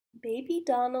Baby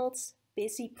Donald's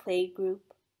busy playgroup.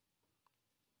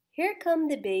 Here come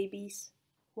the babies,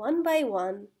 one by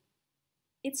one.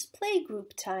 It's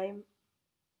playgroup time.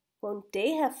 Won't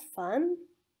they have fun?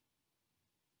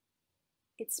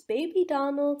 It's Baby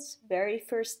Donald's very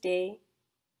first day,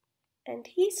 and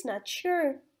he's not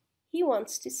sure he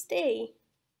wants to stay.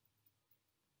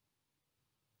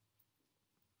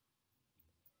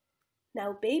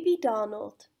 Now, Baby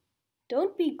Donald,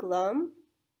 don't be glum.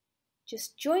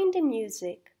 Just join the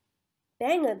music.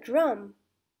 Bang a drum.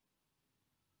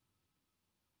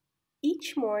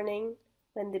 Each morning,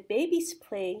 when the babies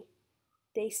play,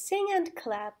 they sing and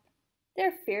clap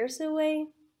their fears away.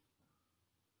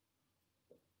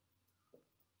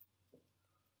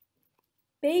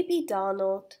 Baby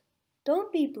Donald,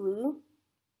 don't be blue.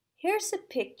 Here's a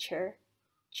picture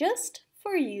just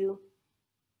for you.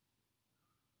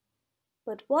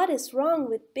 But what is wrong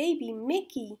with baby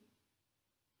Mickey?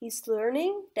 He's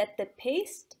learning that the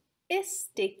paste is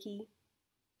sticky.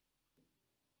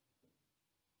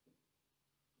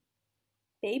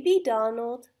 Baby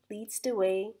Donald leads the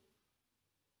way.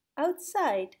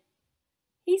 Outside,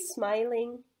 he's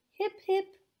smiling, hip hip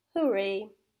hooray.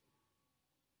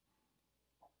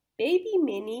 Baby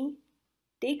Minnie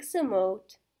digs a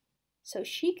moat so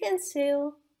she can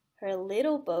sail her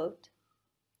little boat.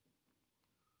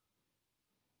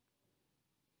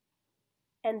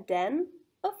 And then,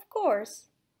 of course,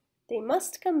 they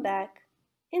must come back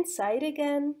inside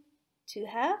again to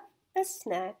have a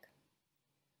snack.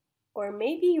 Or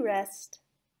maybe rest.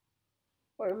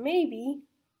 Or maybe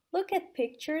look at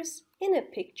pictures in a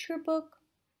picture book.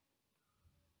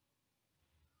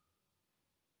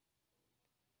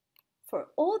 For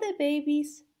all the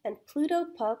babies and Pluto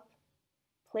Pup,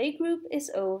 playgroup is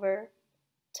over.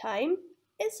 Time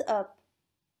is up.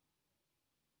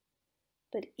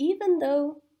 But even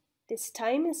though this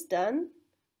time is done,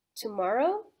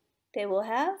 tomorrow they will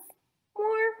have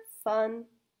more fun.